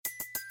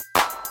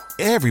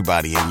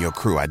Everybody in your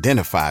crew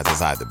identifies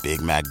as either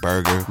Big Mac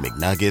Burger,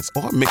 McNuggets,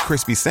 or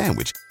McCrispy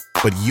Sandwich.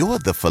 But you're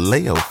the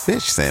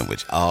Filet-O-Fish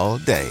Sandwich all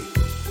day.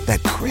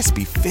 That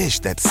crispy fish,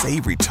 that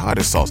savory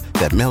tartar sauce,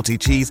 that melty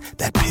cheese,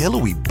 that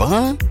pillowy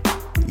bun.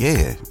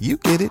 Yeah, you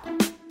get it.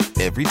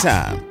 Every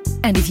time.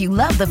 And if you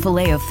love the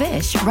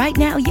Filet-O-Fish, right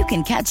now you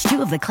can catch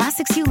two of the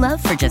classics you love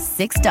for just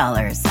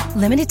 $6.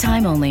 Limited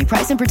time only.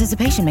 Price and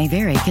participation may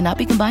vary. Cannot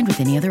be combined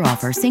with any other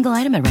offer. Single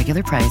item at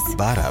regular price.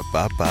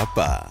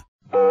 Ba-da-ba-ba-ba.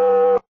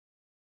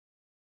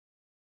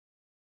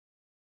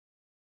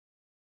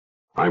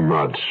 I'm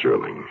Rod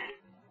Serling.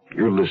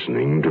 You're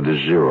listening to The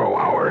Zero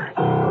Hour.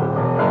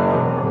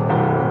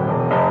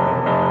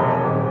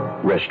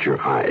 Rest your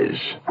eyes.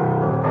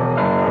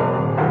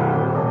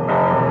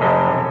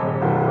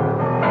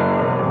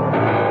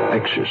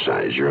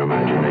 Exercise your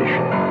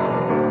imagination.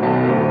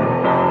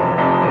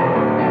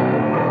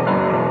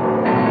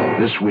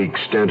 This week,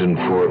 Stanton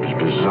Forbes'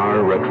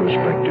 bizarre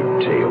retrospective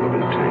tale of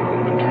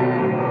entanglement.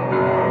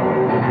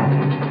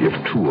 If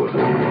two of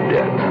them are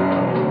dead.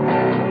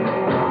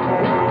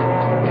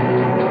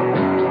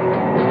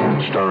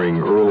 Starring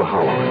Earl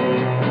Howard,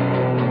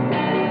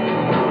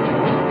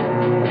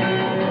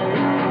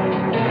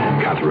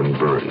 Catherine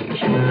Burns,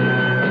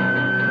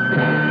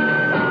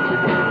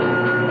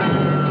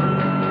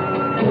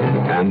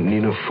 and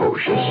Nina Foch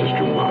as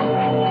Sister Love.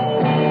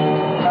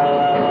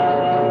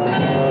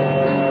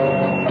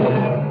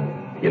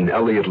 In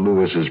Elliot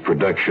Lewis's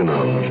production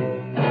of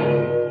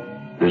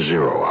The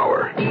Zero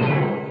Hour.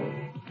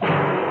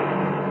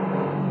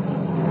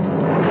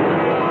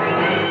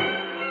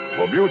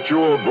 The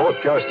Mutual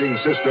Broadcasting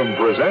System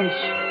presents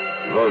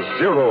The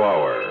Zero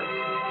Hour.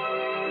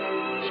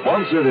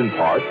 Sponsored in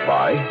part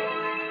by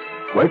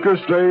Quaker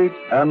State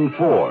and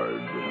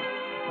Ford.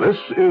 This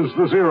is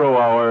The Zero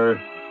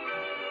Hour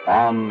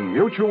on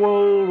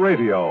Mutual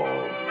Radio.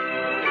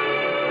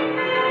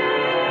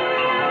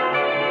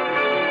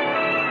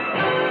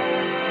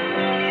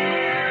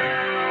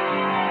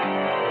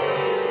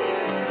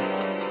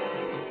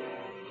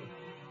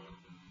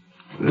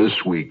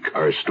 This week,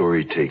 our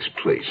story takes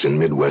place in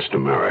Midwest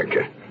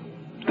America,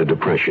 the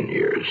Depression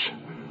years.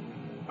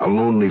 A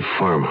lonely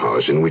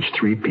farmhouse in which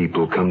three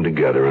people come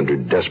together under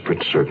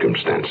desperate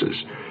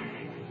circumstances.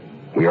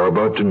 We are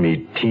about to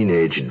meet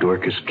teenage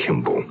Dorcas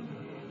Kimball,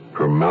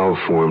 her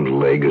malformed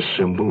leg a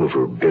symbol of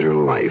her bitter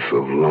life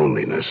of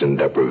loneliness and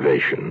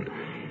deprivation.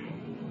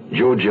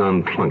 Joe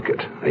John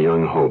Plunkett, a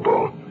young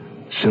hobo,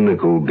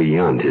 cynical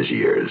beyond his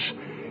years,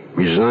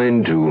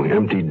 resigned to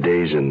empty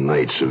days and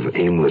nights of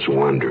aimless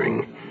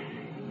wandering.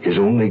 His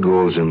only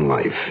goals in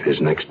life, his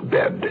next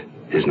bed,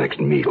 his next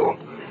meal.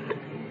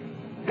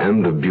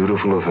 And the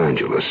beautiful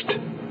evangelist,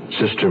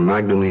 Sister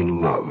Magdalene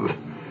Love,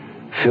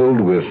 filled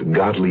with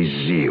godly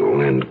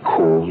zeal and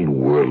cold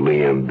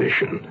worldly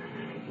ambition.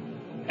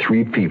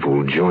 Three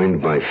people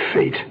joined by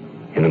fate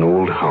in an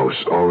old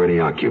house already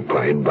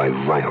occupied by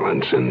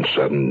violence and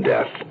sudden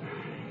death.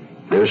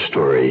 Their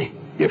story,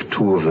 if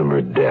two of them are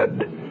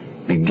dead,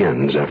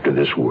 begins after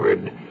this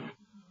word.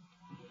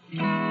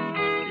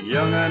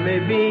 Young I may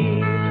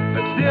be,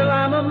 but still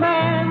I'm a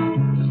man.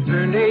 Just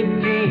turned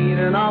 18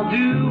 and I'll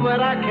do what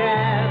I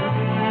can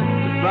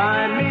to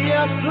find me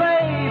a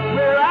place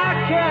where I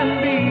can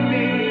be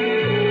me.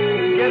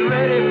 Get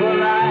ready for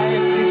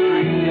life, be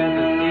free and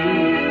the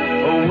sea.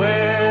 Oh,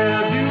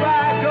 where do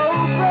I go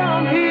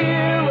from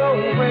here? Oh,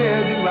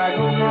 where do I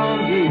go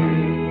from here?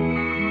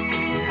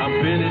 I'm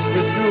finished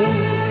with school,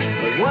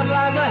 but what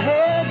lies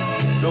ahead?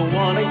 Don't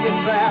wanna get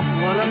trapped,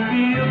 wanna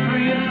feel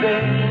free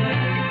instead.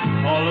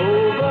 All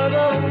over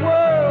the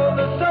world,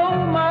 there's so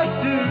much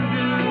to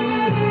do.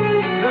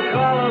 The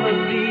call of the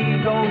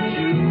sea, don't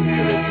you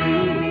hear it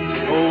too?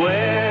 Oh,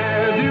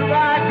 where do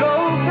I go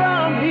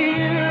from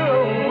here?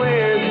 Oh,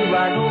 where do I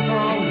go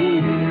from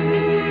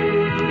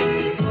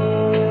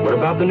here? What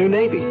about the new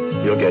Navy?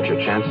 You'll get your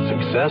chance at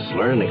success,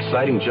 learn an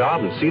exciting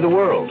job, and see the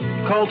world.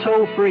 Call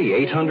toll-free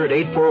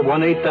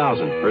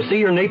 800-841-8000 or see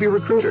your Navy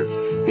recruiter.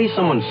 Be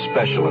someone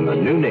special in the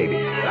new Navy.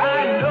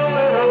 I know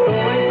where I'm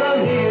going from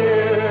here.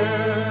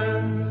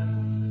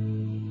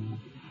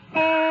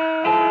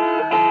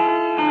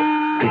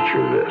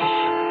 Picture this.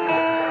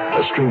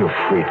 A string of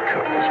freight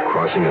cars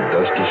crossing a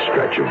dusty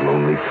stretch of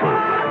lonely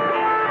farmland.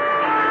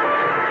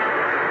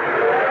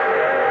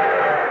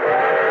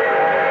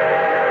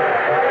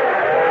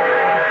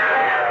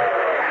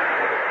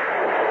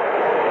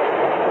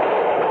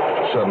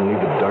 Suddenly,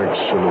 the dark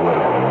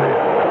silhouette of a man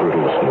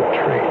hurtles from the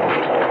train,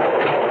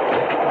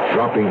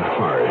 dropping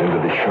hard into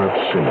the sharp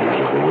cinders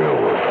of the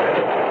railroad bed.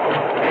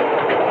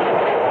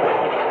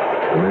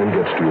 The man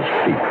gets to his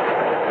feet,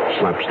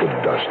 slaps the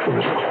dust from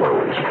his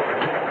clothes,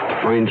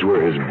 finds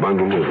where his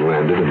bundle has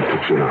landed and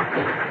picks it up.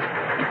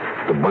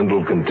 The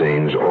bundle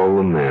contains all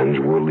the man's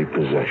worldly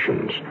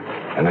possessions,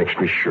 an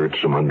extra shirt,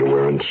 some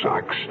underwear and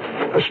socks,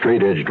 a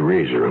straight-edged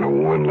razor in a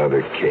worn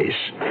leather case,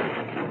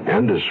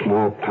 and a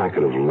small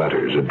packet of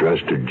letters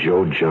addressed to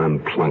Joe John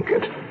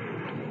Plunkett.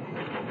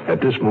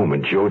 At this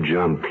moment, Joe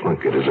John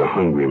Plunkett is a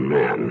hungry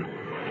man.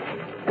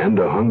 And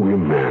a hungry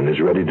man is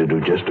ready to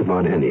do just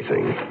about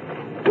anything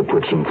to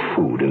put some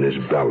food in his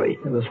belly.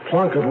 It was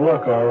Plunkett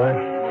luck, all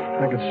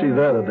right. I could see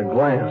that at a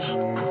glance.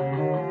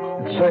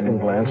 At second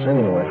glance,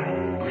 anyway.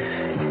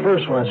 At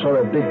first, when I saw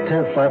that big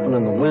tent flapping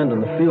in the wind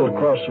in the field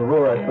across the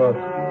road, I thought,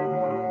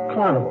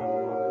 carnival.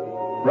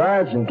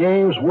 Rides and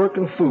games, work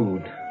and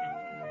food.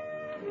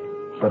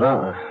 But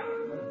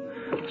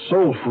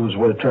soul food's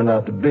what it turned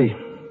out to be.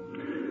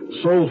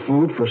 Soul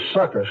food for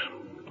suckers.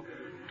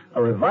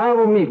 A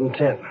revival meeting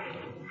tent.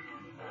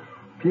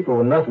 People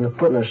with nothing to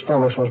put in their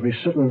stomachs must be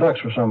sitting ducks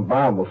for some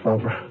Bible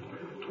thumper.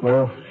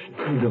 Well,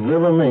 you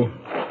deliver me.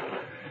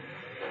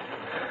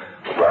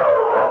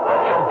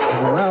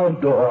 Now,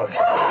 dog.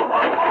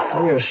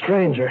 You're a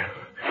stranger.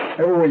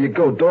 Everywhere you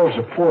go, dogs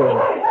are poison.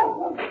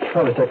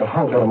 Probably take a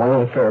hunk out of my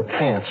own pair of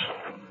pants.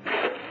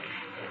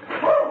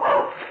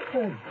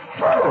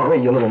 Get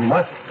away, you little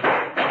mutt.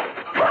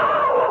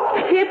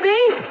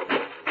 Tippy?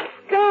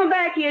 Come on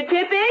back here,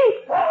 Tippy.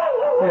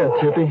 Yeah,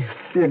 Tippy.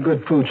 Be a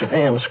good pooch of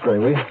Amscray,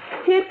 will you?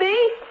 Tippy?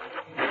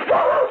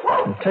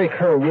 And take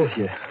her with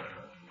you.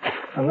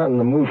 I'm not in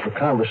the mood for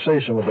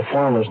conversation with the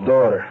farmer's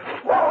daughter.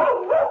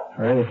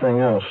 Or anything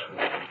else.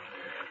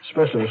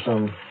 Especially with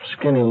some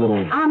skinny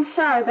little... I'm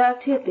sorry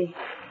about Tippy.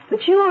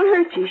 But she won't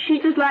hurt you. She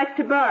just likes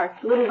to bark.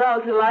 Little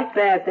dogs are like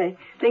that. They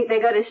think they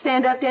got to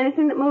stand up to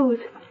anything that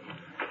moves.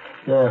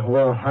 Yeah,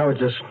 well, I was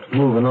just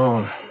moving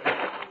on.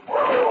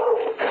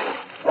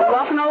 You're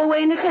walking all the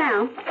way into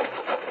town.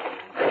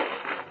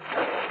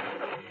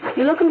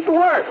 You're looking for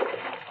work.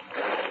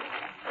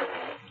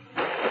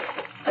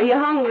 Are you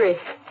hungry?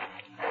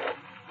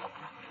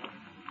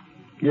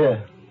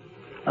 Yeah,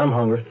 I'm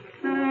hungry.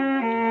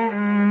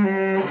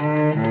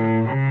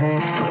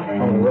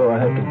 Only what do I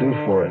have to do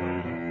for it?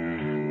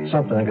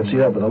 Something I can see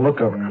that by the look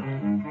of her.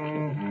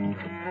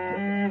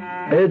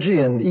 Edgy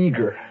and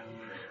eager.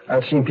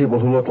 I've seen people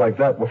who look like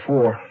that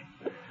before.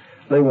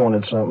 They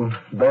wanted something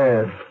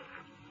bad.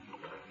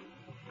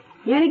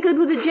 You any good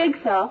with a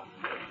jigsaw?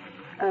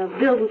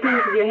 Building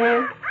things with your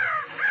hands?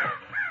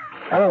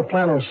 I don't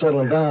plan on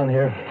settling down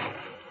here.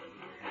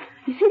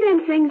 You see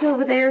them things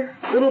over there?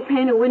 Little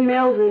painted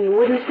windmills and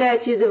wooden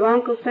statues of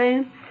Uncle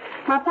Sam?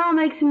 My pa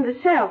makes them to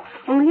sell,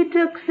 only he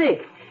took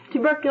sick.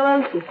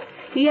 Tuberculosis.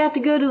 He had to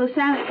go to a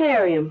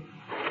sanitarium.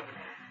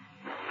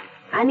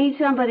 I need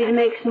somebody to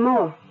make some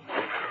more.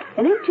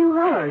 It ain't too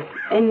hard.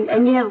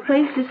 And you have a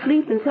place to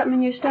sleep and something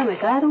in your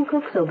stomach. I don't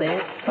cook so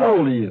bad. How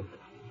old are you?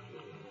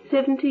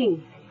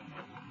 17.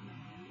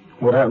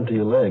 What happened to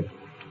your leg?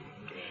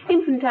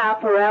 Infantile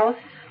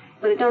paralysis,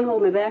 but it don't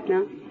hold me back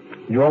now.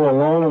 You all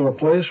alone in the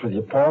place with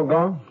your paw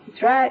gone?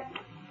 That's right.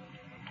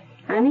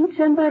 I need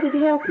somebody to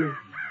help me.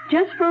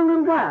 Just for a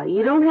little while.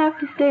 You don't have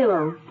to stay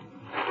long.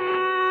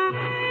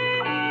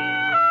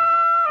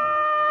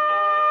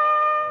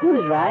 He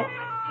was right.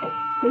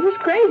 He was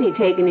crazy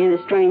taking in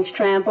a strange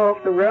tramp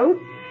off the road.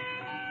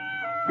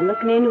 And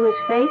looking into his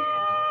face,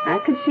 I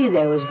could see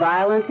there was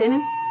violence in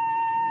him.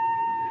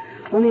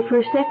 Only for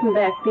a second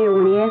back there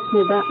when he asked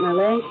me about my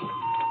leg,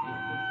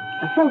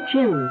 I felt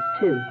gentleness,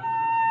 too.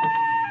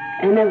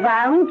 And a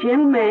violent,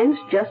 gentle man's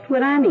just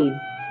what I need.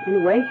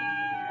 Anyway,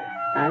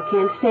 I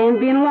can't stand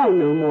being alone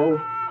no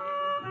more.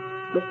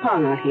 With Pa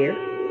not here.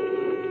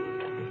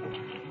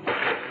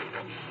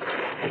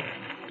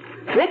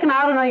 Reckon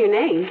I ought to know your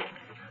name.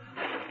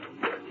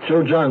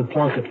 Joe John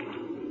Plunkett.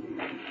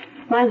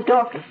 Mine's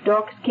Dorcas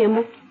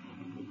Kimball.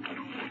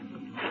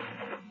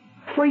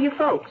 Where are your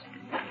folks?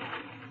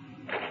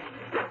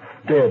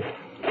 Dead.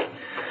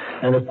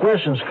 And if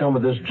questions come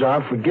with this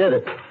job, forget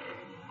it.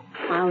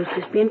 I was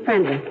just being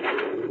friendly.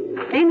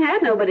 Ain't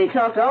had nobody to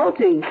talk to all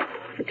to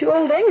for 2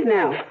 old days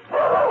now.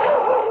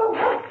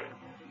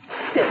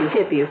 Except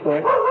Tippy, of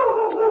course.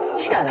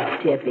 Shut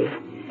up, Tippy.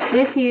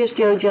 This here's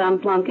Joe John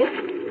Plunkett.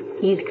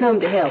 He's come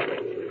to help.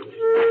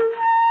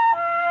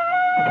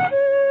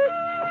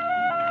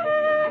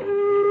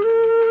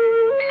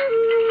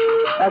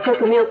 I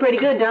cook a meal pretty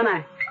good, don't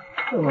I?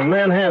 Well, a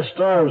man half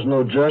starves,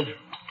 no judge.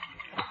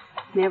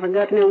 Never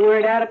got no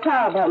word out of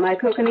Pa about my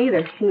cooking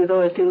either. He was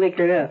always too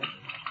liquored up.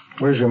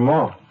 Where's your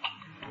ma?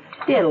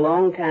 Dead a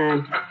long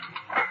time.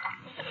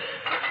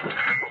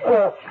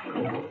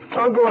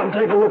 I'll go out and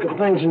take a look at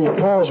things in your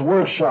pa's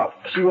workshop.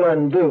 See what I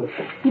can do.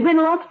 You've been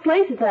to lots of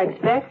places, I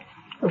expect.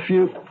 A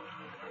few.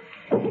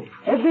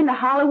 Ever been to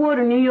Hollywood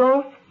or New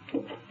York?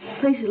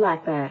 Places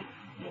like that.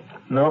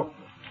 No.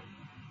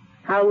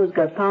 Hollywood's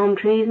got palm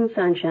trees and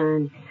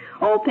sunshine.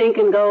 All pink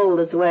and gold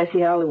is the way I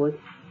see Hollywood.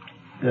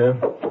 Yeah.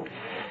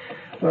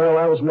 Well,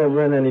 I was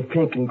never in any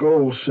pink and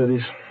gold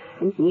cities.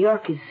 And New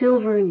York is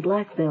silver and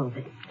black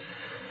velvet.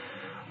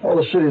 All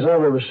the cities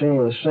I've ever seen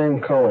were the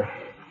same color.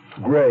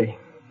 Gray.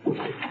 I'm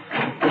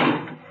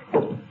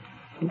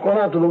going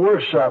out to the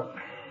workshop.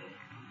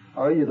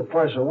 I'll owe you the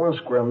price of 1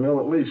 square mil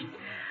at least.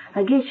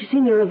 I guess you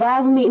seen the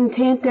revival meeting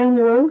tent down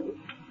the road?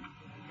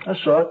 I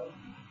saw it.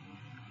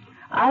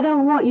 I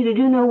don't want you to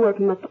do no work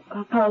in my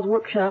pa's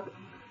workshop.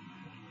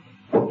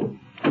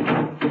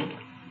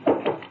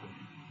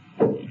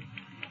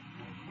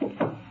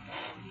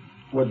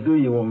 What do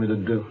you want me to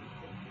do?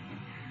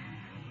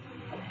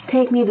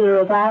 Take me to the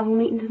revival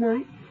meeting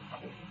tonight.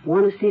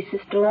 Want to see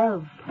Sister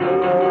Love. I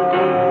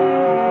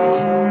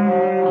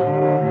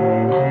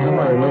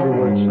remember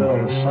what it said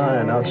on the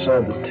sign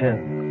outside the tent.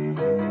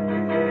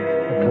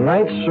 At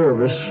tonight's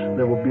service,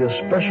 there will be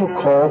a special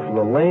call for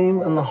the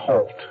lame and the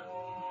halt.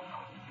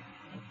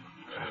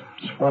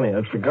 It's funny,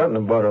 I'd forgotten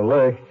about her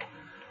leg.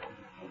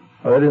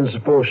 But I didn't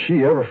suppose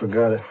she ever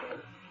forgot it.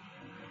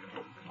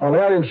 Only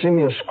I didn't see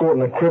me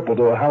escorting a cripple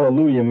to a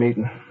hallelujah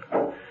meeting.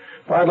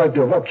 But I'd like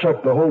to have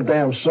upchucked the whole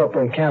damn supper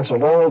and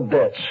canceled all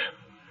debts.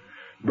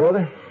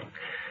 Brother,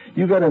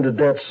 you got into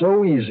debt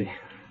so easy,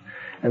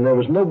 and there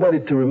was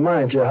nobody to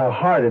remind you how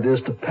hard it is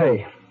to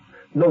pay.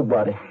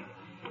 Nobody.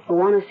 I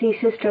want to see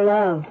Sister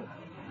Love.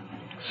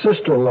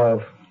 Sister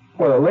Love?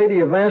 What, a lady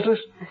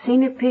evangelist? I've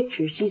seen her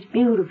picture. She's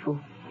beautiful.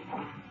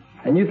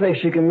 And you think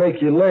she can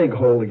make your leg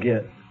whole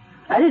again?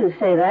 I didn't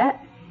say that.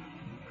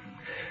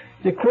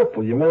 You're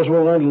crippled. You might as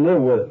well learn to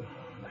live with it.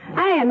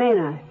 I am, ain't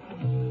I?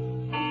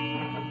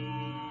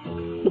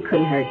 He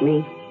couldn't hurt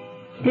me.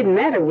 Didn't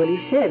matter what he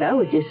said. I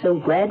was just so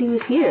glad he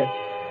was here.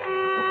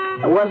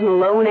 I wasn't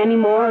alone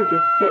anymore,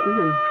 just sitting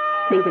and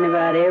thinking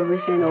about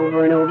everything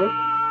over and over.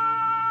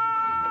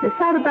 I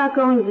thought about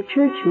going to the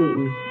church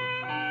meeting.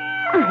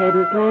 I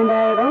hadn't planned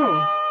that at all.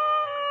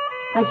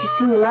 I just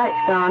seen the lights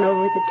gone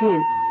over at the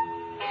tent.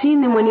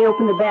 Seen them when he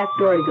opened the back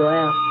door to go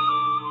out.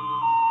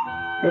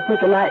 They put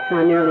the lights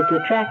on early to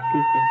attract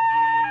people.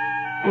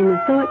 And the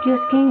thought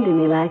just came to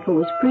me like it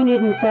was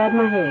printed inside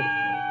my head.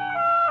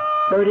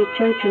 Go to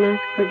church and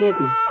ask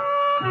forgiveness.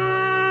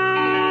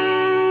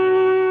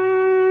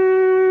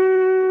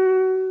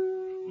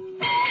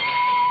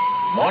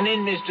 Morning,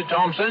 Mr.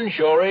 Thompson.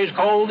 Sure is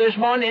cold this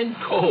morning.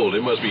 Cold?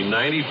 It must be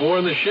 94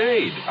 in the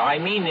shade. I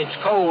mean, it's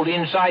cold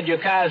inside your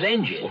car's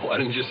engine. Well, why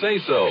didn't you say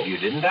so? You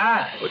didn't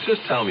ask. Well,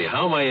 just tell me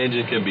how my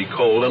engine can be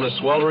cold on a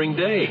sweltering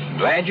day.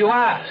 Glad you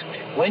asked.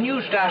 When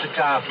you start a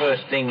car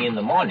first thing in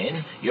the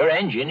morning, your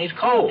engine is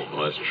cold.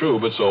 Well, that's true,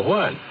 but so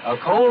what? A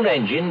cold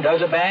engine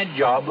does a bad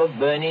job of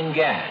burning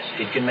gas.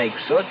 It can make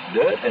soot,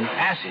 dirt, and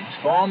acids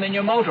form in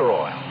your motor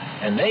oil,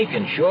 and they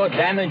can sure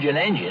damage an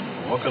engine.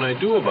 What can I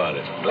do about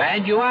it?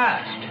 Glad you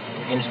asked.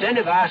 Instead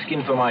of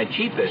asking for my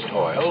cheapest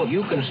oil,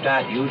 you can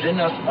start using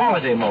a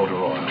quality motor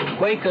oil,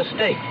 Quaker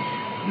State.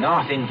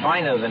 Nothing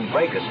finer than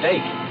Quaker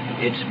State.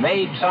 It's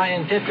made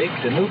scientific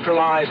to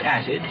neutralize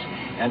acids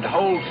and to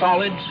hold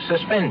solids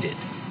suspended,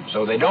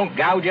 so they don't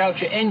gouge out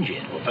your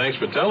engine. Well, thanks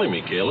for telling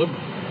me, Caleb.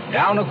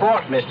 Down a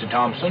quart, Mr.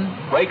 Thompson.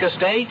 Quaker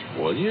State?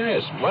 Well,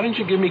 yes. Why didn't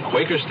you give me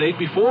Quaker State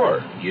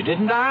before? You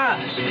didn't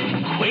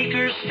ask.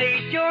 Quaker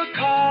State your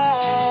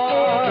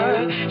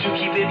car to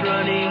keep it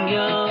running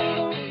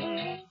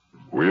young.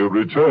 We'll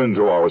return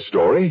to our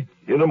story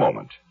in a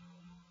moment.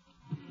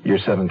 You're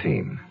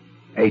 17,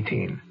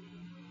 18.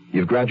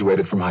 You've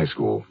graduated from high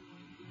school.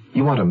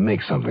 You want to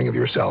make something of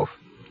yourself,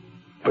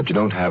 but you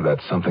don't have that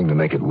something to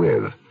make it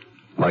with,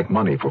 like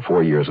money for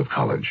 4 years of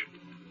college.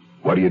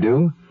 What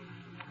do?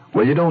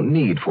 Well, you don't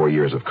need 4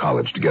 years of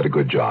college to get a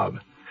good job.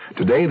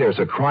 Today, there's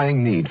a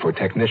crying need for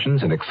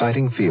technicians in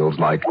exciting fields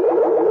like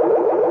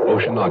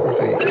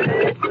oceanography,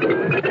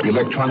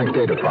 electronic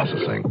data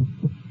processing,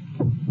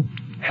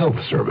 health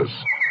service,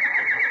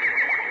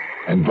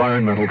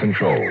 environmental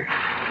control,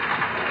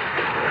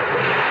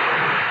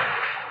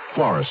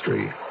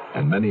 forestry,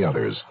 and many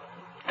others.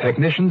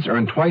 Technicians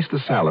earn twice the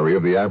salary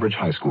of the average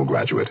high school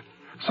graduate.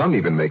 Some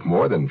even make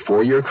more than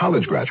 4-year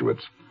college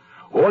graduates.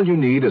 All you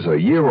need is a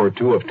year or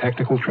two of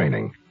technical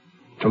training.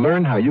 To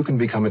learn how you can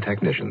become a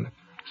technician,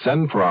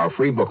 send for our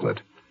free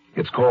booklet.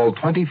 It's called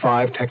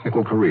 25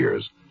 Technical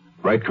Careers.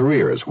 Write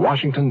Careers,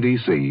 Washington,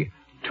 D.C.,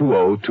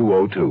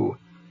 20202.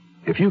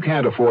 If you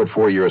can't afford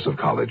 4 years of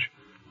college,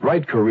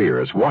 write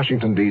Careers,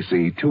 Washington,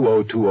 D.C.,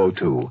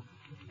 20202,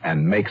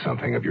 and make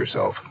something of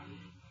yourself.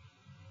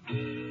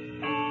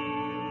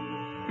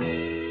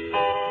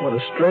 What a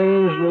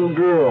strange little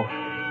girl.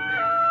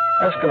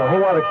 Asking a whole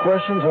lot of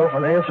questions,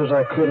 offering answers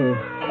I couldn't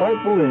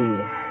quite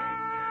believe.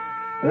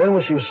 And then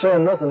when she was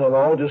saying nothing at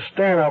all, just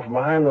staring out from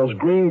behind those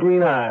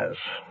green eyes.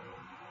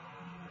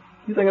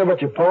 You thinking about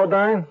your pa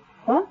dying?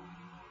 What?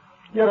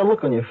 You had a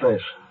look on your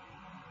face.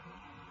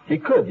 He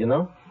could, you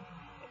know.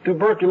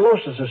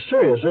 Tuberculosis is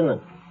serious, isn't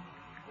it?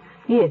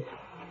 Yes.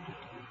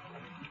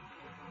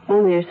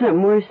 Only there's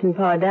something worse than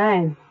Pa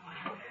dying.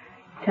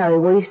 It's how he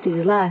wasted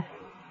his life.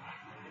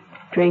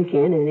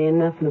 Drinking and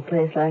ending up in a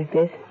place like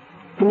this.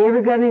 He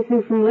never got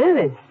anything from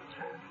living.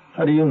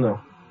 How do you know?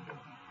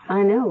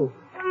 I know.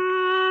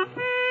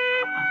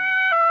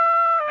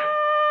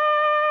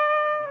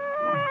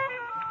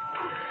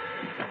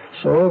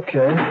 So,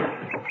 okay.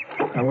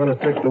 I'm going to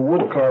take the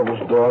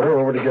woodcarver's daughter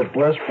over to get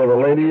blessed for the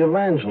lady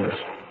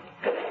evangelist.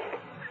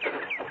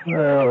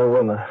 Well, there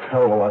wasn't a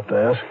hell of a lot to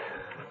ask.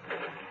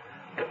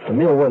 The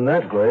meal wasn't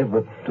that great,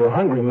 but to a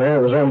hungry man,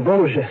 it was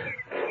ambrosia.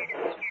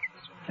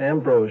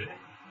 Ambrosia.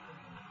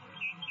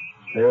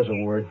 There's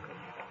a word.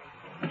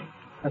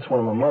 That's one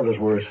of my mother's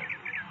words.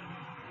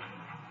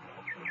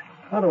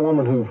 How'd a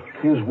woman who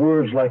used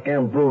words like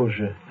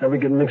ambrosia ever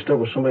get mixed up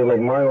with somebody like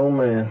my old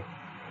man?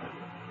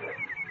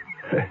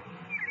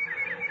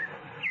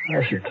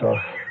 That's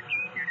tough.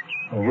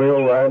 A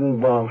rail-riding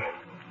bum.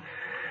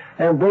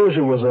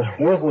 Ambrosia was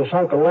a worthless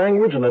hunk of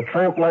language, and a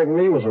tramp like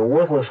me was a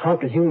worthless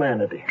hunk of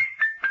humanity.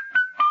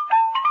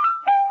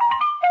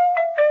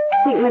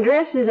 Think my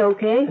dress is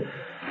okay?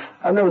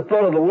 I never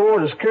thought of the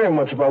Lord as caring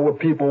much about what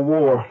people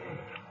wore.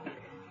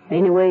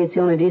 Anyway, it's the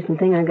only decent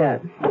thing I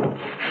got.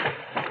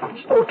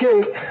 It's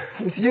okay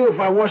with you if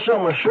I wash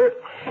out my shirt?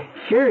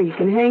 Sure, you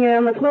can hang it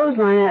on the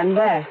clothesline out in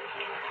back.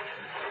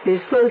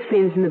 There's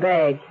clothespins in the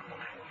bag.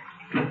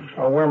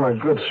 I'll wear my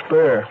good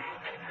spare.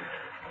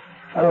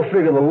 I don't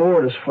figure the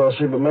Lord is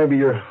fussy, but maybe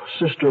your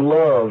sister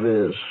Love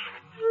is.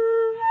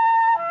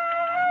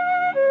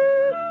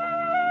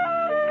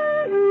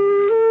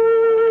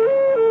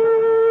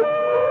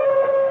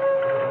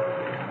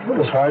 It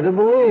was hard to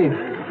believe.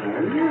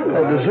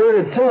 That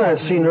deserted tent I'd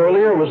seen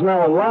earlier was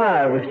now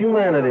alive with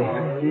humanity.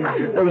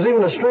 There was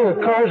even a string of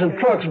cars and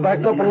trucks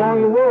backed up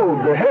along the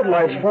road. Their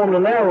headlights formed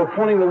an arrow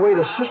pointing the way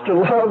to Sister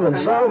Love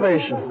and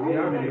salvation.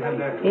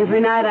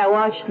 Every night I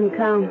watch them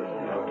come.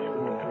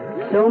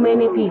 So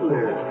many people.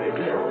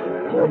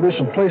 There'll be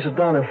some places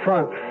down in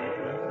front.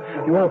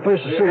 If you want a place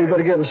to sit, you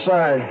better get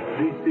inside.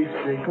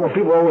 Come on,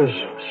 people are always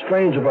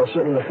strange about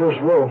sitting in the first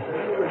row.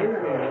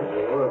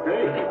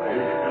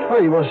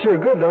 Oh, you want to see her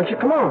good, don't you?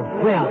 Come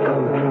on.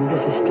 Welcome,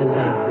 Sister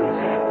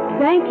Love.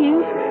 Thank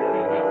you.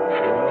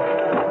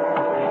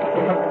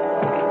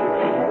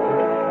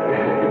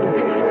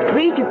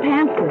 Read your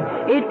pamphlet.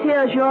 It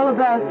tells you all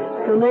about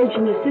the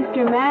legend of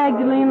Sister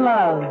Magdalene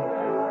Love.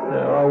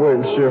 Yeah, I'll wait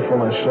and see her for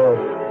myself.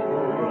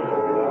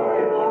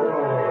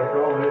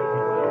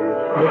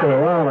 Looking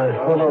around, I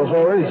thought I was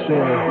already seeing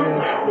her.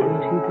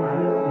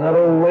 That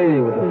old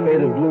lady with the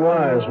faded blue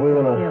eyes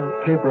waving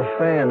a paper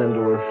fan into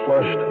her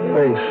flushed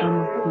face.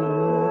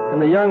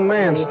 And the young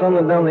man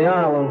stumbling down the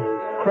aisle on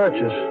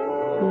crutches.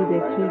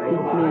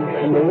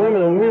 And the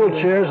women in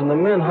wheelchairs and the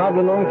men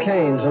hobbling on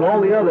canes and all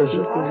the others.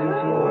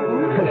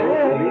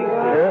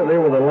 Yeah, they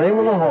were the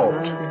lame and the halt.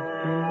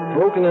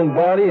 Broken in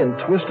body and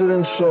twisted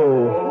in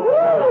soul.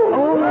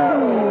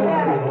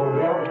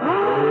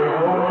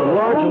 The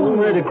large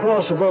illuminated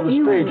cross above the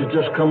stage had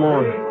just come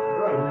on.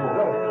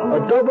 A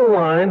double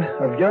line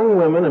of young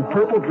women in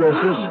purple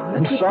dresses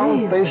and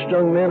solemn-faced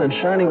young men in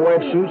shiny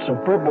white suits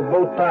and purple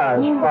bow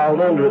ties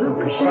filed under it in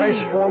precise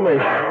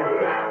formation.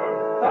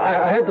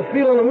 I had the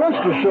feeling a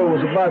minstrel show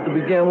was about to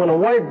begin when a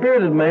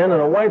white-bearded man in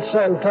a white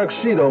satin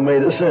tuxedo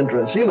made his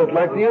entrance. He looked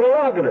like the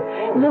interlocutor.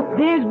 Look,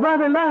 there's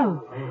Brother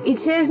Love. It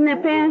says in the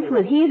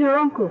pamphlet he's her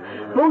uncle.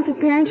 Both her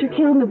parents were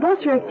killed in a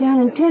bus wreck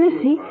down in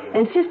Tennessee,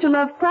 and Sister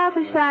Love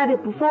prophesied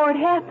it before it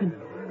happened.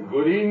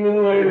 Good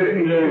evening, ladies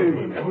and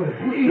gentlemen.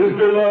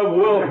 Sister Love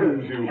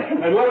welcomes you,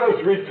 and let us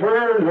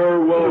return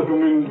her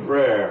welcome in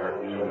prayer.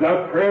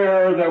 The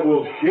prayer that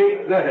will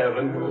shake the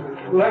heavens.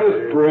 Let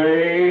us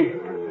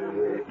pray.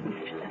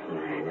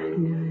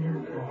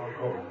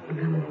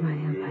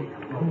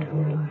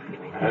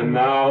 And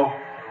now,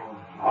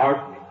 our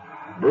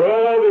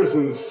brothers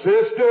and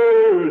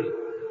sisters,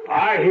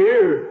 I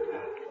hear.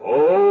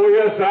 Oh,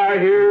 yes, I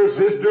hear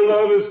Sister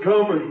Love is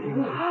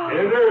coming.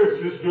 Enter,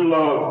 Sister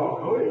Love.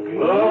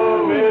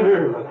 Love,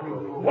 enter.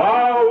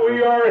 While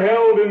we are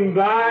held in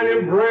thine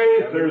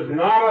embrace, there's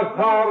not a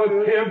thought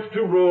attempts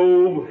to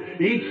rove.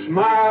 Each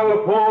smile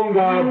upon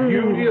thy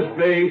beauteous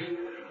face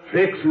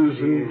fixes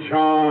and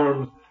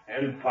charms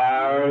and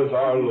fires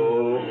our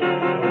love.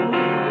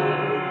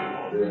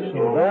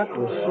 So that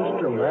was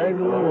Sister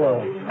Magdalene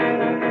Love.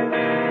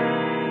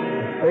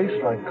 A face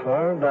like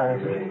carved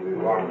ivory.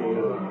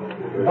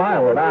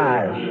 Violet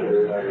eyes.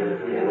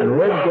 And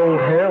red gold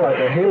hair like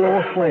a halo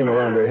of flame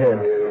around her head.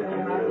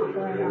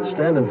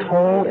 Standing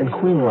tall and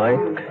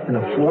queen-like in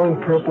a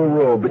flowing purple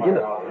robe. But, you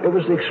know, it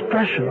was the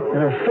expression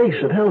in her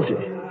face that held you.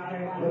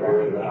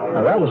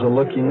 Now, that was a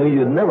look you knew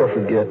you'd never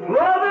forget.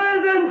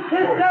 Brothers and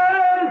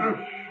sisters,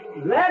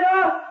 let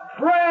us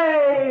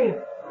pray.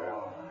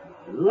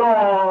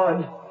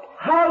 Lord,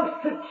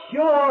 how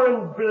secure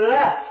and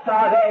blessed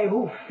are they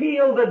who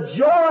feel the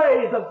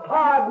joys of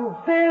pardoned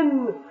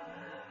sin.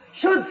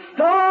 Should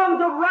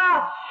storms of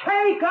wrath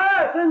shake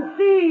earth and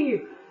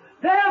sea,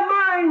 their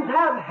minds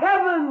have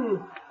heaven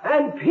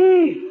and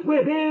peace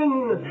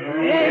within.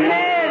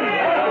 Amen.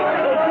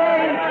 The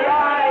day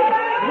flies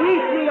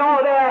sweetly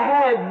o'er their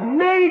heads,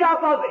 made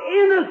up of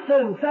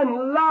innocence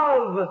and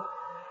love,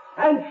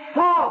 and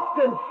soft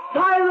and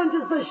silent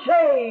as the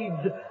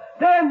shades,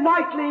 their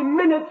nightly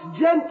minutes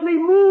gently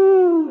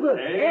move.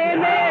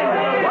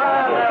 Amen.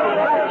 While the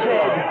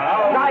wretched,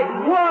 like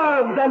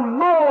worms and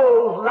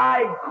moles,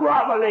 lie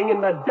groveling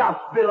in the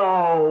dust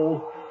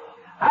below.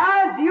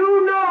 As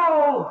you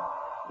know,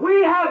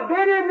 we have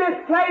been in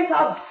this place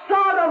of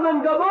Sodom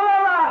and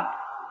Gomorrah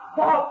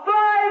for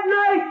 5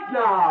 nights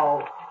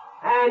now.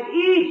 And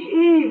each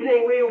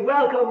evening we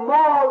welcome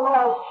more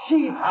lost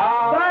sheep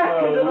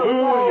back into the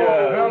fold.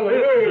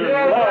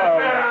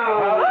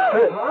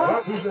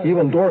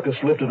 Even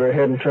Dorcas lifted her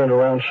head and turned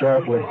around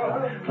sharply.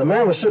 The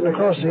man was sitting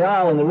across the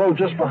aisle in the row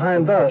just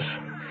behind us.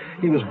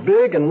 He was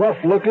big and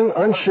rough-looking,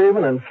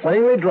 unshaven, and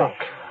plainly drunk.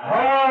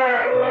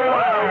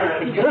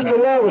 Sister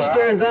Love was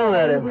staring down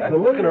at him. The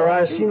look in her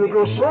eyes seemed to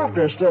grow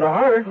softer instead of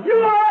harder. You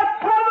are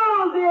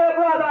trouble, dear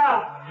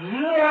brother.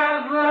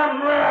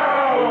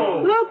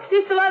 Look,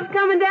 Sister Love's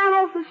coming down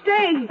off the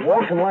stage.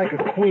 Walking like a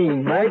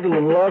queen,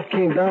 Magdalene Love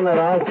came down that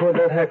aisle toward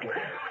that heckler.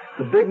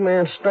 The big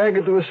man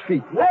staggered to his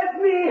feet. Let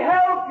me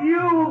help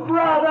you,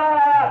 brother.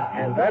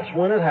 And that's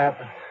when it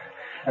happened.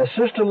 As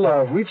Sister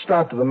Love reached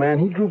out to the man,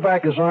 he drew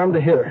back his arm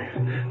to hit her.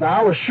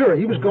 Now, I was sure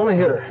he was going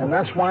to hit her, and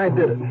that's why I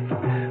did it.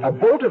 I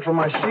bolted from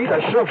my seat, I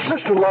shoved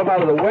Sister Love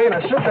out of the way, and I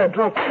sent that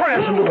drunk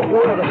crash into the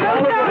floor of the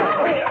ballot.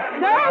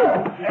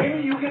 No!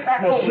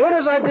 As soon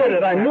as I did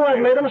it, I knew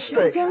I'd made a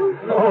mistake.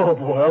 Oh,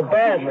 boy, a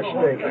bad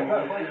mistake.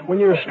 When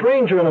you're a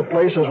stranger in a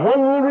place, there's one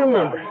rule to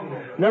remember.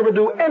 Never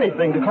do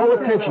anything to call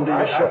attention to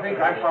yourself.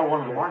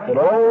 It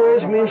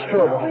always means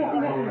trouble.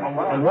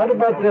 And right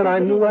about then, I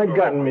knew I'd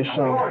gotten me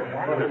some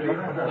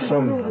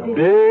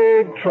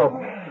big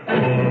trouble.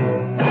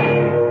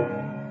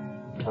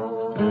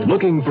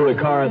 Looking for a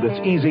car that's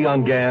easy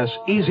on gas,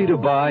 easy to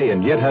buy,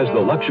 and yet has the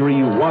luxury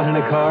you want in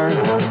a car?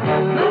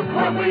 Look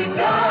what we've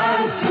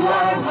done to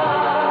our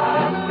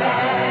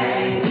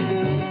Mustang.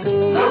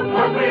 Look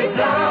what we've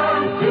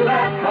done to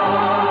that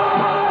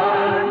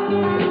car.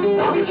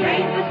 Now we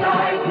changed the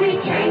size, we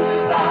changed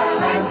the style,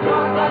 and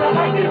your brother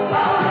liked it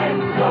fine.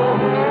 So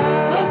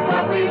look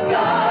what we've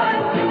done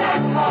to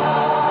that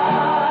car.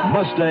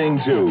 Mustang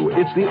 2.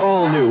 It's the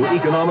all-new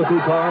economical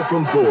car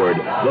from Ford.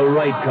 The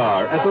right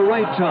car at the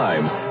right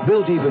time.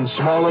 Built even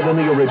smaller than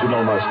the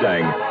original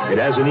Mustang. It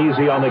has an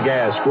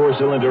easy-on-the-gas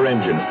 4-cylinder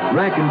engine,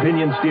 rack and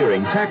pinion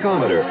steering,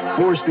 tachometer,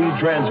 4-speed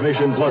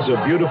transmission, plus a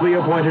beautifully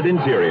appointed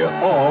interior.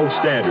 All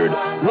standard.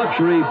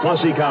 Luxury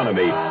plus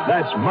economy.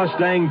 That's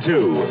Mustang 2.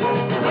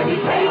 When you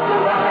take a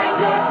ride,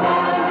 you're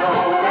going to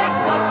know that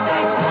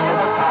Mustang's one of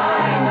a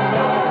kind.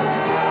 So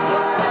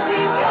look what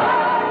we've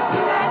done to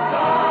that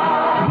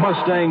car.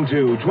 Mustang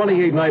 2,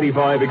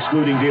 $28.95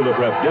 excluding dealer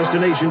prep,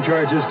 destination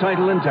charges,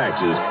 title, and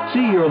taxes.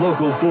 See your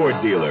local Ford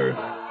dealer.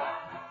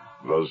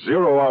 The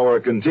Zero Hour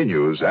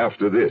continues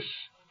after this.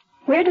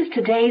 Where does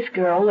today's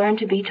girl learn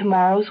to be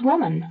tomorrow's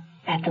woman?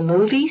 At the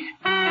movies?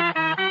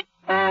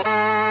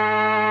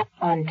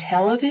 On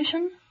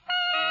television?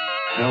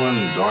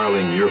 Helen,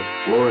 darling, your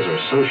floors are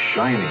so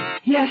shiny.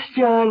 Yes,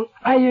 John.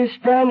 I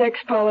used Brandex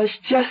polish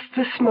just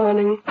this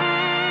morning.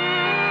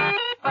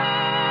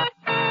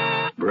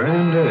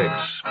 Brandex.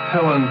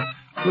 Helen,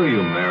 will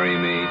you marry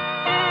me?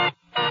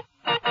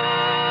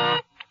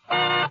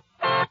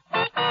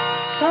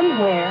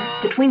 Somewhere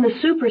between the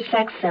super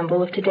sex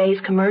symbol of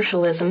today's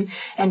commercialism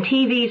and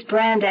TV's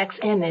Brandex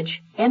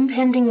image,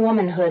 impending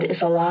womanhood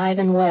is alive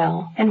and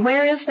well. And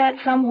where is that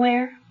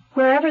somewhere?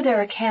 Wherever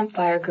there are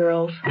campfire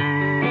girls.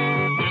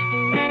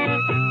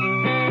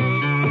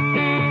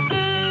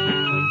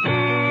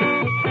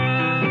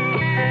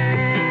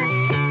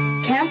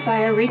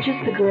 Campfire reaches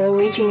the girl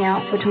reaching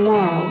out for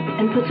tomorrow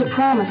and puts a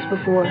promise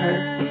before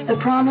her. The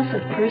promise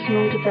of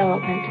personal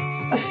development,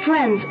 of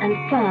friends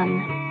and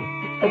fun.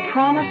 The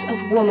promise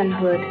of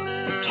womanhood.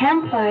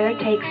 Campfire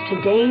takes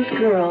today's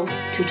girl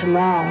to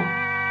tomorrow.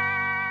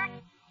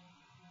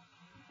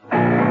 I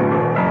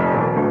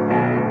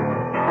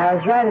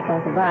was right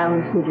about the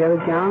violence in Joe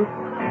John.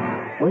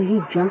 Well, he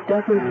jumped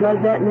up and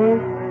slugged that man.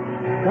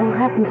 Don't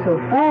happen so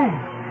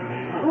fast.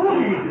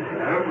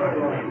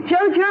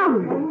 Joe John,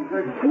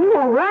 you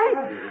all right?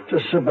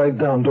 Just sit back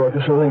down,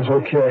 Dorcas. Everything's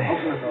okay.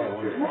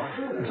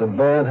 It's a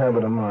bad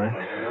habit of mine.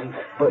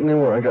 Butting in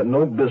where I got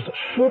no business.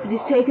 If he's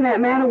taking that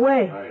man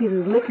away, he's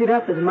as liquored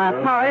up as my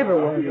pa ever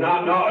was.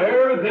 Now,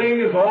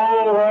 everything is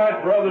all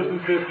right, brothers and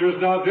sisters.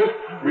 Now, just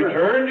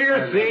return to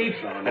your seats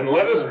and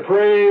let us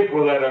pray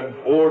for that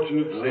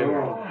unfortunate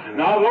sinner.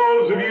 Now,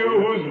 those of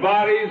you whose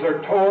bodies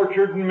are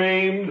tortured and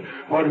maimed,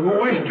 but who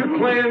wish to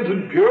cleanse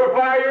and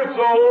purify your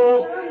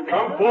souls,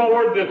 come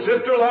forward that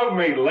Sister Love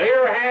may lay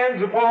her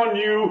hands upon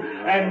you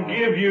and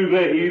give you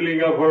the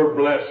healing of her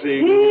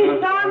blessing. Ye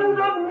sons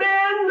of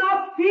men of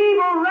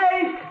feeble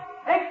race,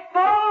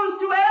 exposed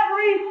to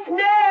every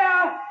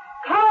snare,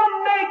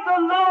 come make the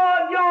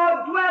Lord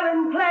your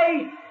dwelling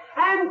place,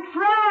 and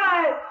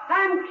try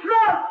and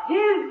trust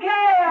his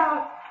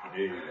care.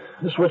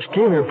 This is what you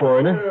came here for,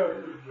 isn't it?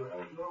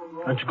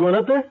 Aren't you going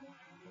up there?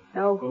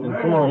 No. Then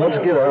come on, let's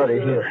get out of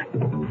here.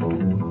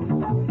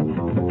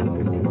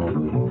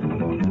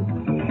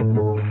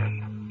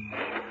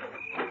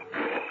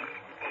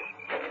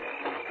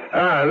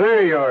 Ah,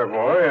 there you are,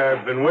 boy.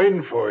 I've been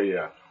waiting for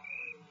you.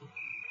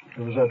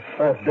 It was that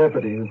fat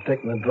deputy who'd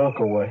taken the drunk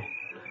away.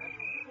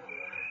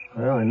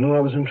 Well, I knew I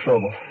was in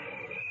trouble.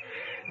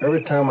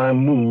 Every time I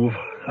move,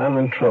 I'm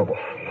in trouble.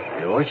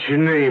 Hey, what's your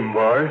name,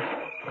 boy?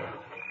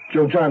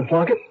 Joe John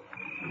Plunkett.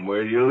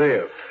 Where do you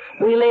live?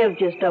 We live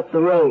just up the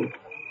road.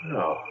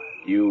 Oh,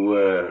 you,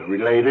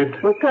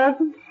 related? We're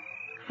cousins.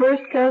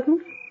 First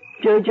cousins.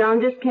 Joe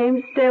John just came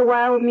to stay a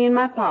while with me and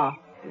my pa.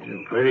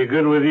 You're pretty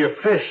good with your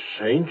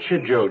fists, ain't you,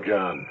 Joe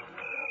John?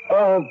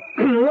 No,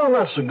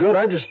 not so good.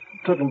 I just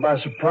took him by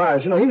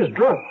surprise. You know, he was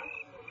drunk.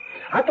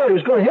 I thought he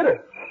was going to hit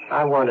her.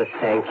 I want to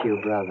thank you,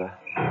 brother.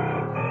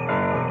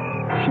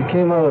 She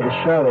came out of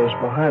the shadows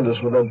behind us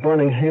with that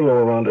burning halo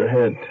around her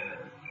head.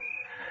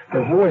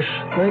 Her voice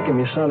thanking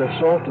me sounded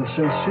soft and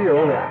sincere,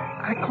 only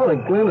I caught a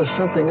glint of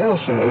something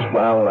else in those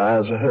violet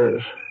eyes of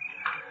hers.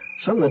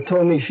 Something that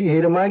told me she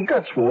hated my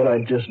guts for what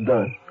I'd just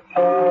done.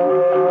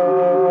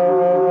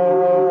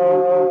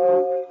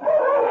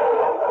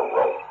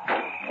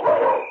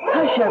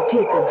 Hush up,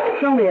 people.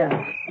 Show me up.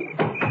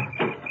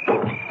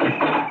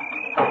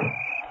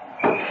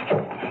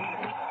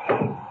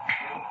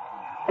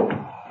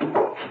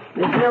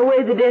 There's no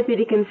way the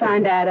deputy can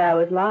find out I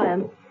was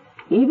lying,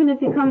 even if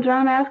he comes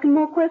around asking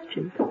more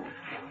questions.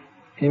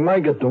 He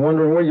might get to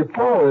wondering where your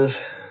pa is.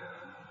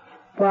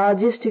 Well, I'll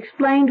just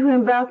explain to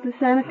him about the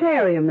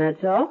sanitarium,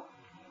 that's all.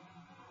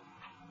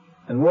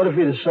 And what if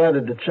he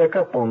decided to check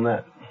up on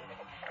that?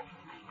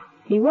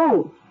 He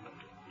won't.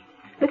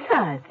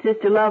 Besides,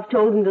 Sister Love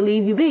told him to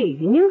leave you be.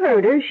 And you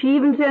heard her. She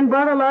even sent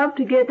Brother Love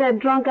to get that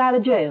drunk out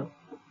of jail.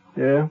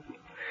 Yeah?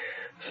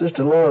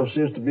 Sister Love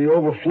seems to be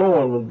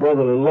overflowing with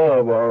brotherly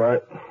love, all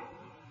right.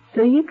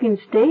 So you can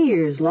stay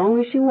here as long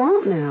as you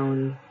want now,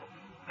 and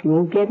you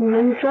won't get in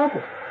any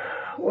trouble.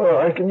 Well,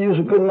 I can use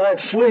a good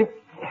night's sleep.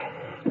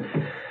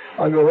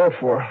 I'll go that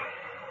far.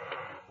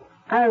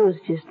 I was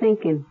just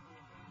thinking,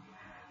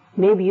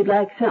 maybe you'd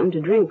like something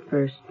to drink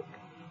first.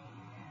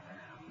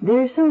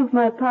 There's some of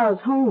my pa's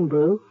home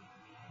brew.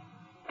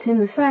 It's in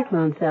the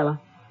cyclone cellar.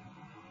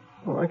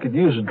 Well, I could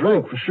use a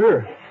drink for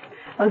sure.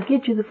 I'll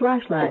get you the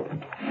flashlight.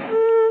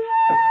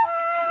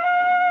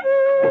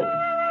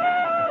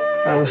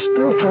 I was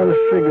still trying to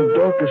figure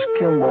Dorcas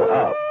Kimball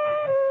out.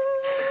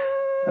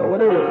 Now,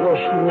 whatever it was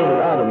she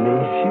wanted out of me,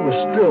 she was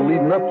still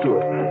leading up to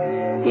it.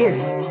 Here,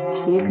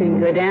 you can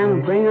go down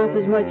and bring up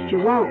as much as you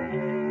want.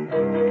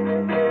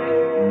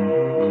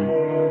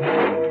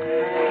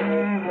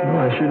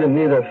 Well, I sure didn't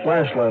need that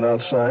flashlight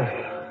outside.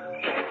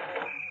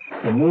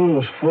 The moon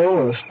was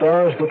full and the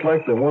stars looked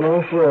like they went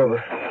on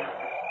forever.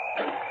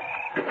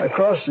 I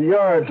crossed the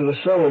yard to the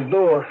cellar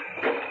door.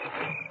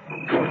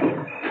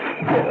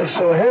 It was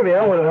so heavy,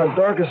 I wondered how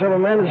Dorcas ever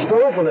managed to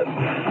open it.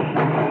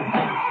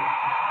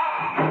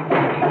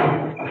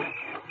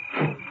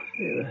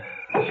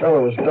 The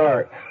cellar was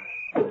dark.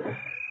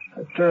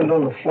 I turned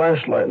on the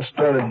flashlight and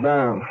started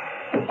down.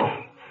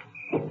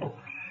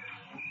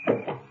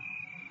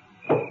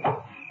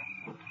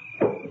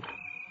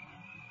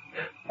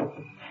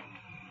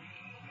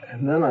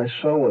 And then I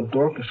saw what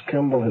Dorcas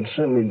Kimball had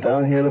sent me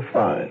down here to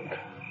find.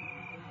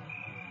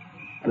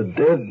 The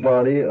dead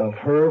body of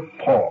her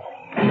pa.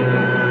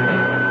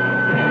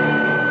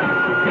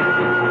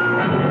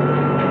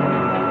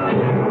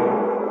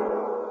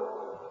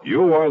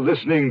 You are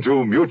listening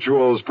to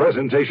Mutual's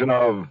presentation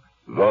of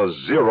The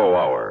Zero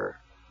Hour.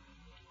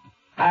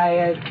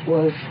 I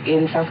was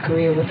in South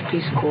Korea with the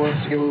Peace Corps.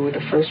 We were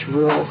the first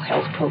rural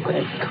health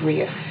program in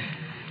Korea.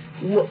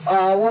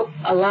 What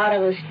a lot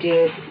of us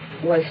did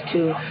was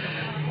to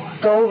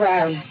go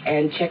around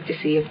and check to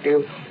see if there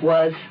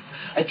was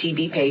a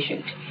TB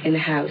patient in the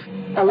house.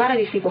 A lot of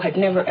these people had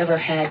never, ever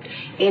had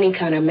any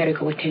kind of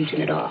medical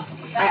attention at all.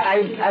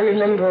 I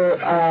remember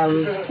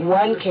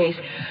one case.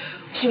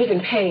 She was in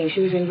pain. She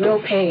was in real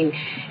pain,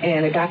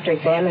 and the doctor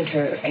examined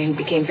her and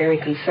became very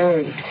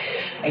concerned.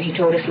 And he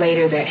told us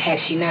later that had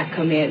she not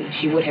come in,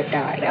 she would have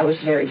died. I was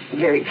very,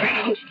 very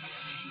proud,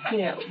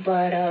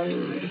 But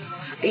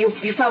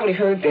you've probably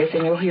heard this,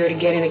 and you'll hear it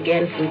again and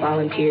again from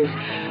volunteers.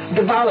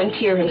 The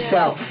volunteer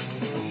himself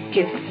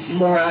gets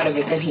more out of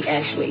it than he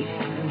actually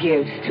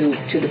gives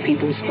to the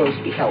people he's supposed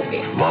to be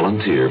helping.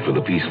 Volunteer for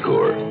the Peace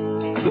Corps.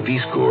 The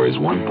Peace Corps is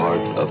one part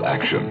of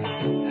action.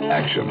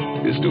 Action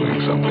is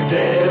doing something.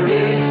 There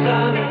is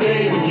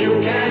something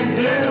you can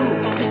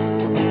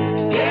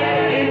do.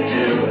 Get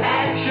into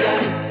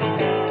action.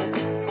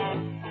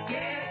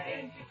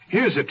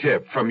 Here's a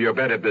tip from your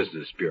Better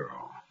Business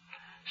Bureau.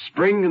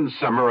 Spring and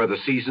summer are the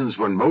seasons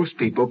when most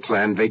people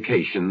plan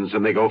vacations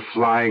and they go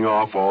flying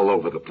off all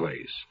over the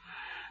place.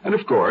 And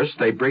of course,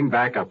 they bring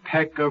back a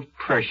peck of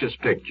precious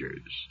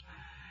pictures.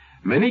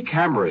 Many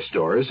camera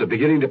stores are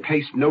beginning to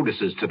paste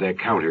notices to their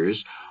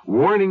counters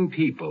warning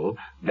people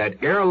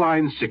that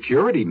airline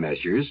security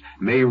measures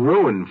may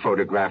ruin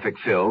photographic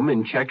film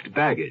in checked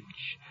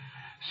baggage.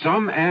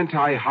 Some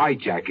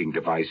anti-hijacking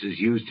devices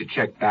used to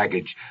check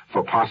baggage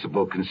for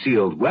possible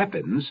concealed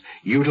weapons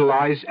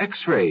utilize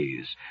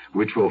X-rays,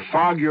 which will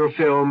fog your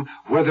film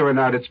whether or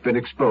not it's been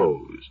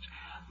exposed.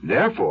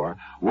 Therefore,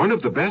 one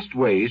of the best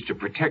ways to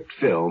protect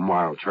film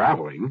while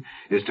traveling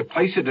is to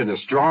place it in a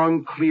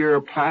strong, clear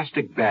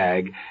plastic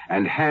bag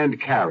and hand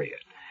carry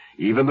it.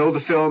 Even though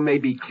the film may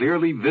be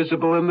clearly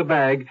visible in the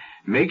bag,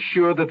 make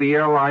sure that the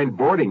airline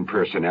boarding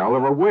personnel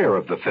are aware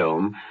of the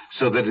film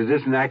so that it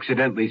isn't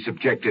accidentally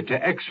subjected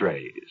to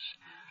X-rays.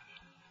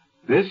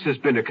 This has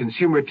been a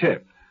consumer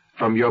tip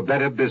from your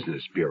Better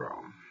Business Bureau.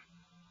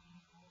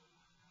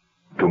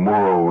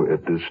 Tomorrow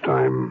at this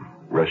time,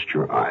 rest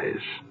your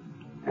eyes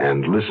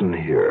and listen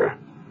here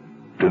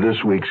to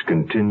this week's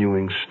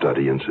continuing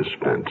study in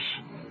suspense.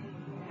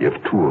 If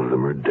two of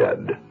them are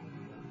dead.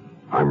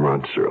 I'm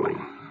Rod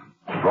Serling.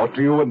 Brought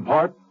to you in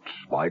part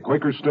by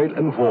Quaker State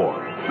and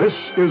Ford. This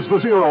is the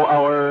Zero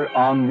Hour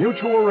on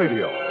Mutual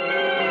Radio.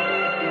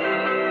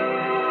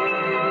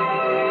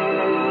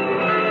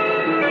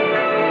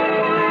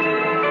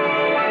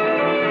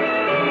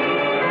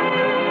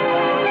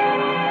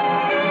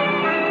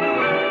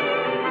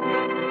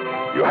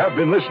 You have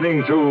been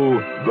listening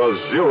to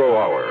The Zero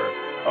Hour,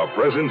 a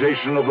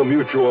presentation of the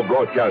Mutual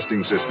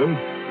Broadcasting System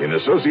in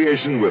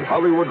association with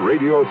Hollywood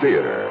Radio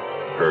Theater.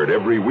 Heard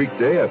every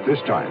weekday at this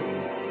time.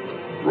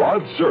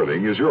 Rod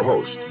Serling is your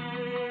host.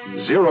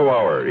 Zero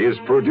Hour is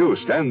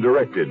produced and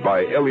directed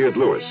by Elliott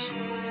Lewis.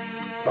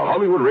 The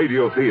Hollywood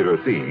Radio Theater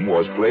theme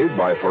was played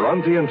by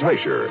Ferranti and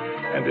Teicher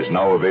and is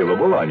now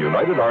available on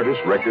United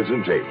Artists Records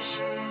and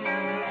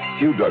Tapes.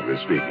 Hugh Douglas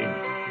speaking.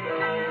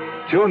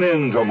 Tune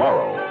in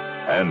tomorrow,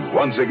 and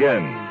once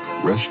again,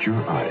 Rest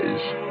your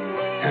eyes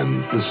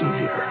and listen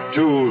here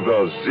to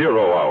The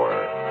Zero Hour.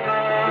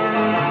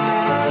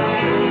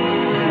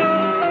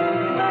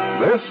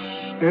 This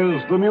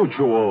is the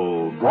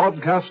Mutual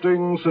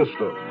Broadcasting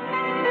System.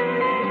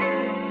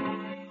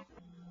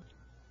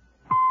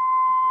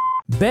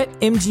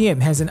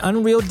 BetMGM has an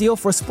unreal deal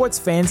for sports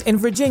fans in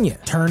Virginia.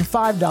 Turn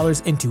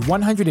 $5 into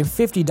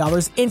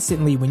 $150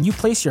 instantly when you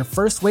place your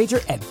first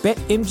wager at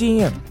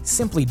BetMGM.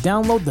 Simply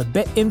download the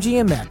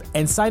BetMGM app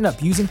and sign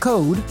up using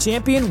code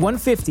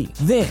Champion150.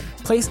 Then,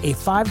 place a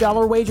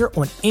 $5 wager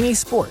on any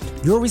sport.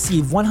 You'll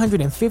receive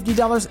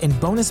 $150 in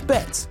bonus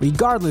bets,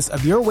 regardless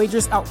of your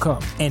wager's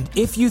outcome. And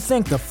if you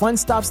think the fun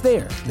stops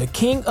there, the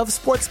King of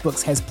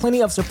Sportsbooks has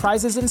plenty of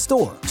surprises in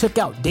store. Check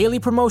out daily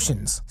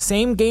promotions,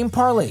 same-game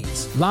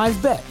parlays, live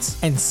bets,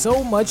 and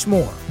so much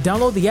more.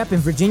 Download the app in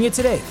Virginia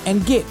today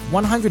and get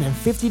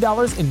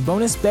 $150 in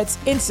bonus bets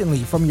instantly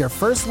from your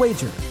first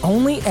wager.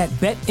 Only at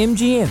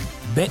BetMGM.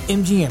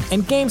 BetMGM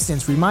and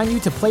GameSense remind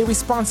you to play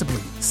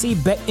responsibly. See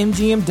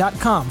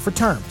BetMGM.com for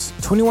terms.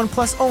 21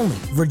 plus only.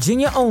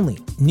 Virginia only.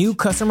 New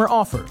customer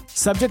offer.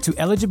 Subject to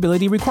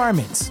eligibility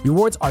requirements.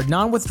 Rewards are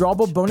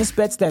non-withdrawable bonus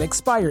bets that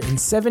expire in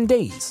 7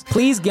 days.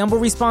 Please gamble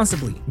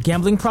responsibly.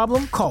 Gambling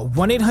problem? Call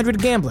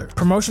 1-800-GAMBLER.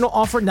 Promotional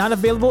offer not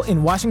available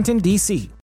in Washington, D.C.